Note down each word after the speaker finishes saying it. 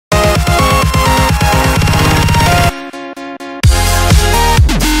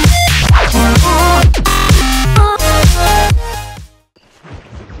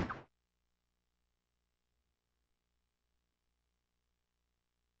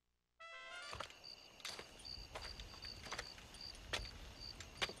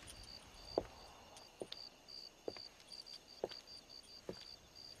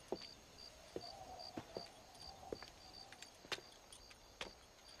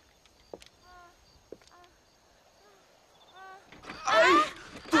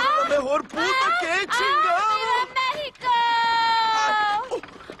mejor puta, qué chingado. ¡Viva México!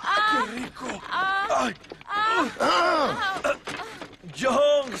 ¡Qué rico! Ay.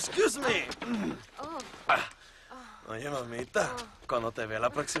 John, excuse me. Oye, mamita, cuando te vea la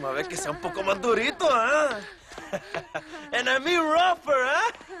próxima vez que sea un poco más durito, ¿ah? And I mean rougher,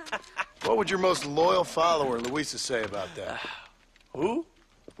 ¿ah? What would your most loyal follower, Luisa, say about that? Who?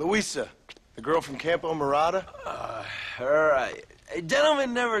 Luisa, the girl from Campo Murata? Her, a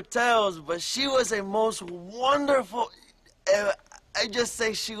gentleman never tells, but she was a most wonderful... I just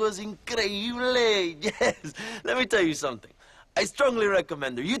say she was increíble. Yes. Let me tell you something. I strongly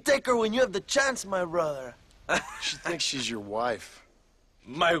recommend her. You take her when you have the chance, my brother. She thinks she's your wife.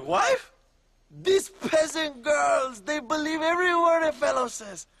 My wife? These peasant girls, they believe every word a fellow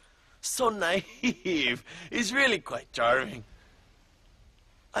says. So naive. It's really quite charming.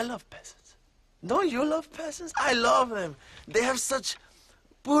 I love peasants. Don't you love peasants? I love them. They have such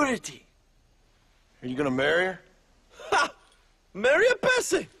purity. Are you gonna marry her? Ha! Marry a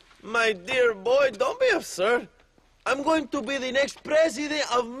peasant? My dear boy, don't be absurd. I'm going to be the next president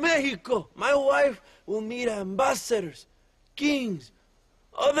of Mexico. My wife will meet ambassadors, kings,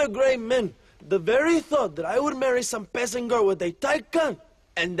 other great men. The very thought that I would marry some peasant girl with a tight gun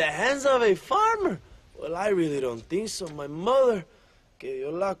and the hands of a farmer, well, I really don't think so. My mother, que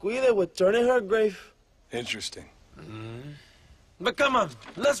Dios la cuide, would turn in her grave. Interesting. But come on,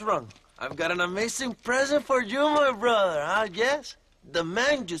 let's run. I've got an amazing present for you, my brother, huh? Yes? The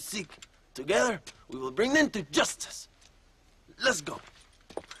man you seek. Together, we will bring them to justice. Let's go.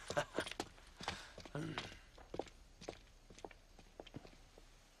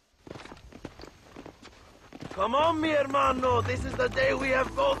 Come on, mi hermano. This is the day we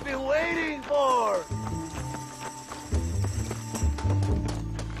have both been waiting for.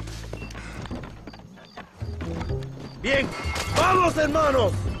 Bien. ¡Vamos,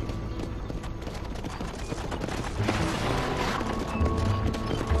 hermanos!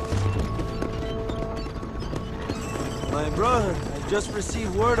 My brother, I just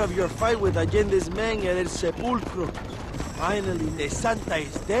received word of your fight with Allende's men at El Sepulcro. Finally, the Santa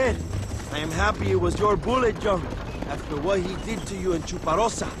is dead. I am happy it was your bullet, John, after what he did to you in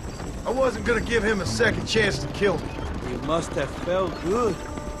Chuparosa. I wasn't gonna give him a second chance to kill me. You must have felt good.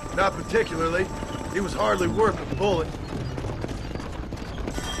 Not particularly. He was hardly worth a bullet.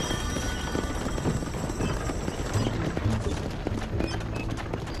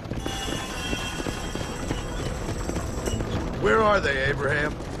 Where are they,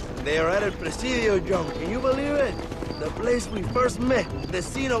 Abraham? They are at El Presidio, John. Can you believe it? The place we first met. The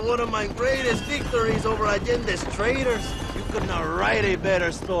scene of one of my greatest victories over Allende's traitors. You could not write a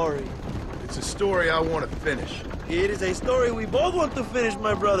better story. It's a story I want to finish. It is a story we both want to finish,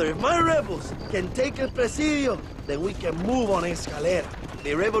 my brother. If my rebels can take El Presidio, then we can move on Escalera.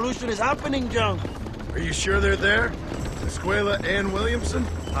 The revolution is happening, John. Are you sure they're there? Escuela and Williamson?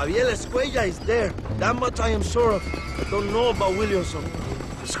 Javier Escuella is there. That much I am sure of. I don't know about Williamson.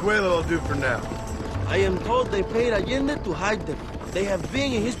 Escuela will do for now. I am told they paid Allende to hide them. They have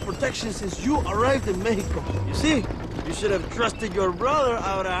been in his protection since you arrived in Mexico. You see, you should have trusted your brother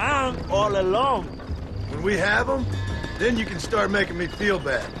Abraham all along. When we have them, then you can start making me feel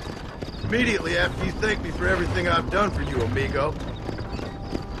bad. Immediately after you thank me for everything I've done for you, amigo.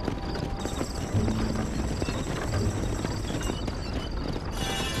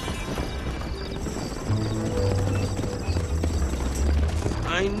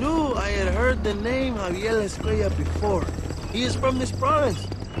 I knew I had heard the name Javier Escuella before. He is from this province.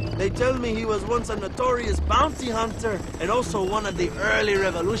 They tell me he was once a notorious bounty hunter and also one of the early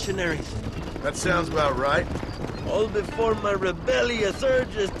revolutionaries. That sounds about right. All before my rebellious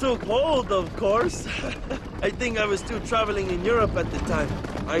urges took hold, of course. I think I was still traveling in Europe at the time.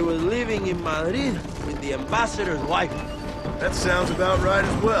 I was living in Madrid with the ambassador's wife. That sounds about right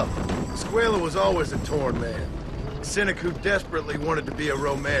as well. Escuela was always a torn man. A cynic who desperately wanted to be a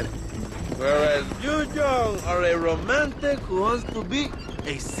romantic. Whereas you, John, are a romantic who wants to be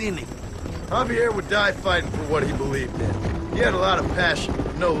a cynic. Javier would die fighting for what he believed in. He had a lot of passion,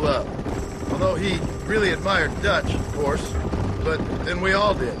 no love. Although he really admired Dutch, of course. But then we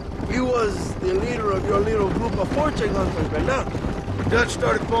all did. He was the leader of your little group of fortune hunters, ¿verdad? When Dutch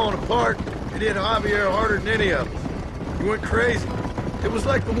started falling apart, it hit Javier harder than any of us. He went crazy. It was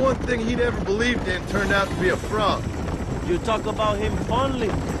like the one thing he'd ever believed in turned out to be a fraud. You talk about him fondly.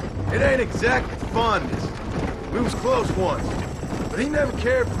 It ain't exactly fondness. We was close once. But he never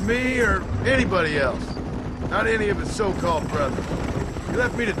cared for me or anybody else. Not any of his so-called brothers. He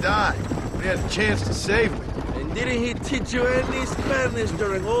left me to die when he had a chance to save me. And didn't he teach you any Spanish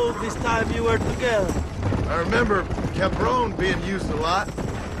during all this time you were together? I remember Cabron being used a lot.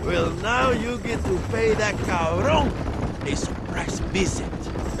 Well, now you get to pay that cabron a surprise visit.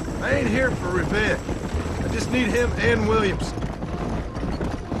 I ain't here for revenge. I just need him and Williamson.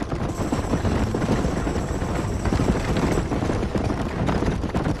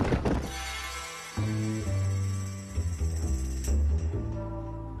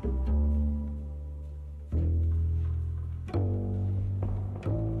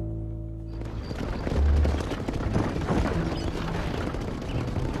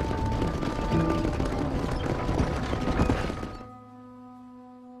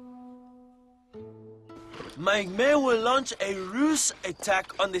 My men will launch a ruse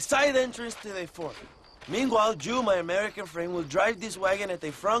attack on the side entrance to the fort. Meanwhile, you, my American friend, will drive this wagon at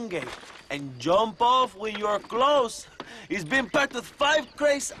the front gate and jump off when you're close. It's been packed with 5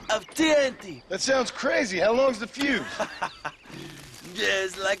 crates of TNT. That sounds crazy. How long's the fuse?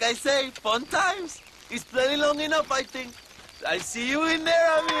 Yes, like I say, fun times. It's plenty long enough, I think. I see you in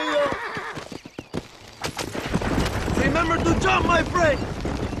there, amigo. Remember to jump, my friend.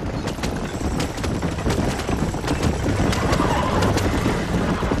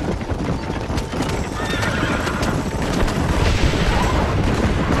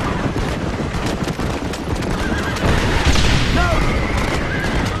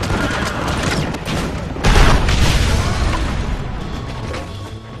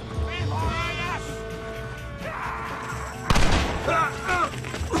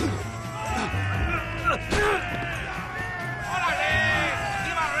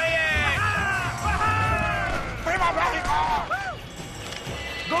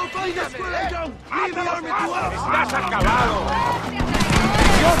 ¡Estás acabado!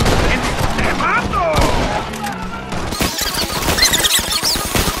 ¡Dios, te mato!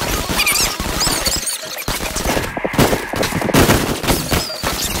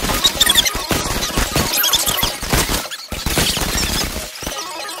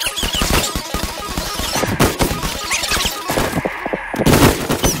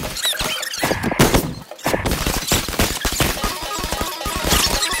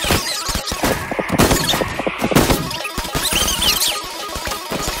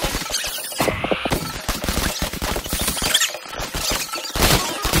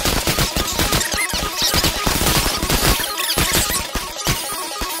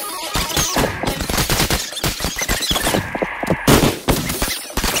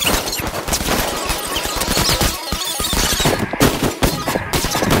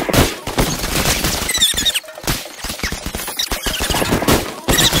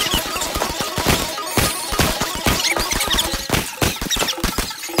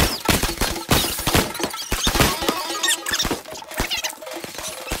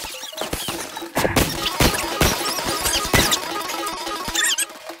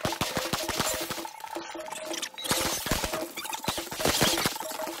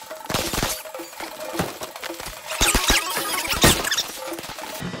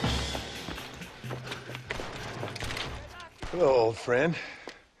 Hello, old friend.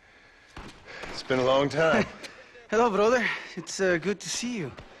 It's been a long time. Hello, brother. It's good to see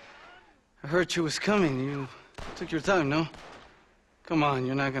you. I heard you was coming. You took your time, no? Come on,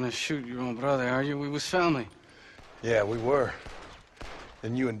 you're not gonna shoot your own brother, are you? We was family. Yeah, we were.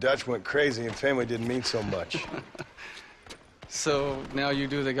 Then you and Dutch went crazy and family didn't mean so much. So now you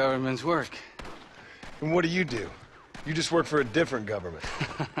do the government's work. And what do? You just work for a different government.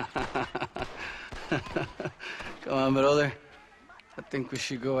 Come on, brother. I think we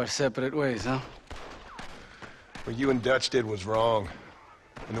should go our separate ways, huh? What you and Dutch did was wrong.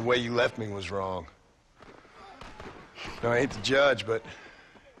 And the way you left me was wrong. Now, I hate to judge, but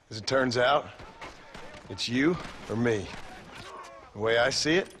as it turns out, it's you or me. The way I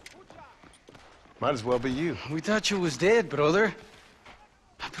see it, might as well be you. We thought you was dead, brother.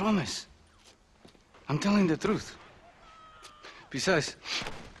 I promise. I'm telling the truth. Besides,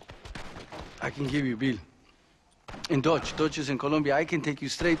 I can give you Bill. In Dutch. Dutch is in Colombia. I can take you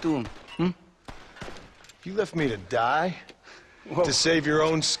straight to him. You left me to die? Whoa. To save your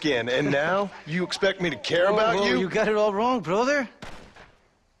own skin, and now you expect me to care about you? You got it all wrong, brother.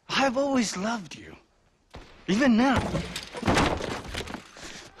 I've always loved you. Even now.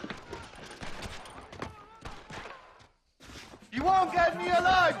 You won't get me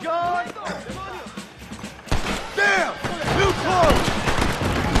alive, John! Damn! New clothes!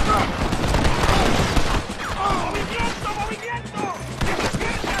 ¡Movimiento, movimiento!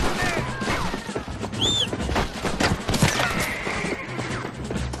 ¡Despiértate!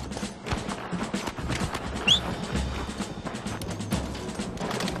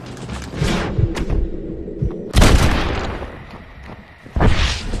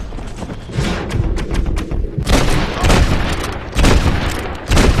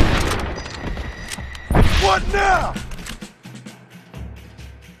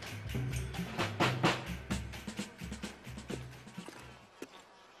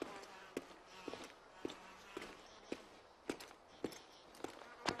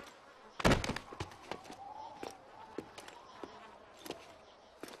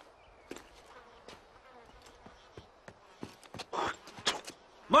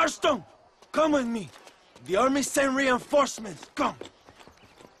 Marston, come with me. The army sent reinforcements. Come.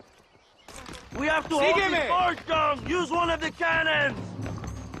 We have to hold Sígueme. this fort down. Use one of the cannons.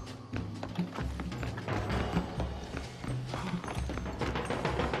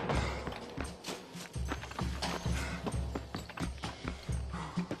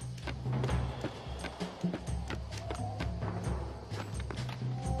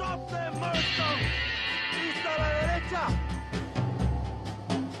 Stop them, Marston. Vista a la derecha.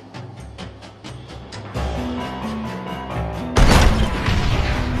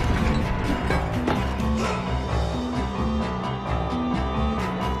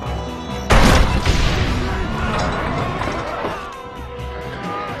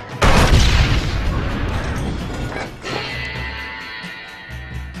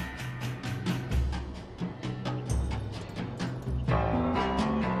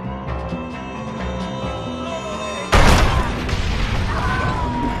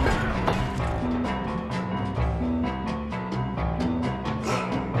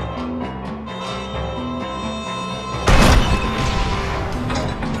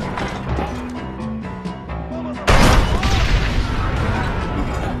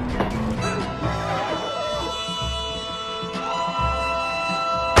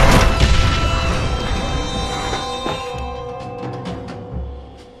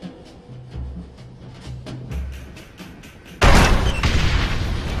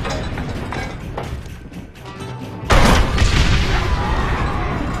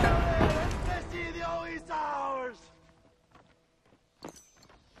 Presidio is ours!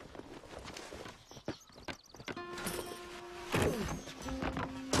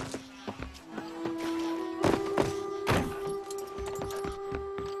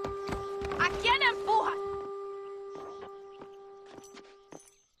 ¿A quién empujas?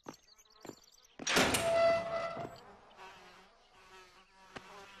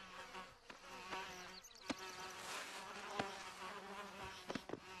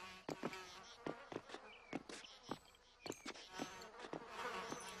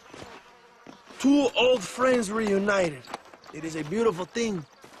 Two old friends reunited. It is a beautiful thing.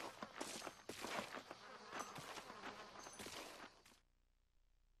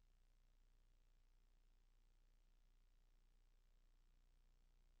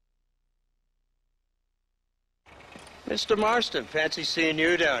 Mr. Marston, fancy seeing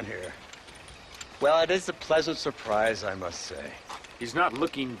you down here. Well, it is a pleasant surprise, I must say. He's not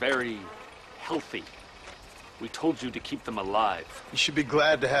looking very healthy. We told you to keep them alive. You should be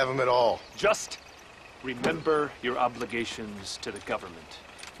glad to have him at all. Just remember your obligations to the government,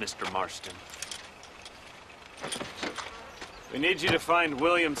 Mr. Marston. We need you to find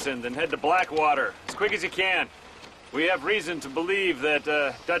Williamson, then head to Blackwater as quick as you can. We have reason to believe that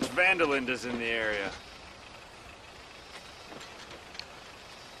Dutch Vanderland is in the area.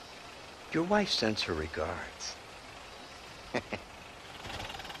 Your wife sends her regards.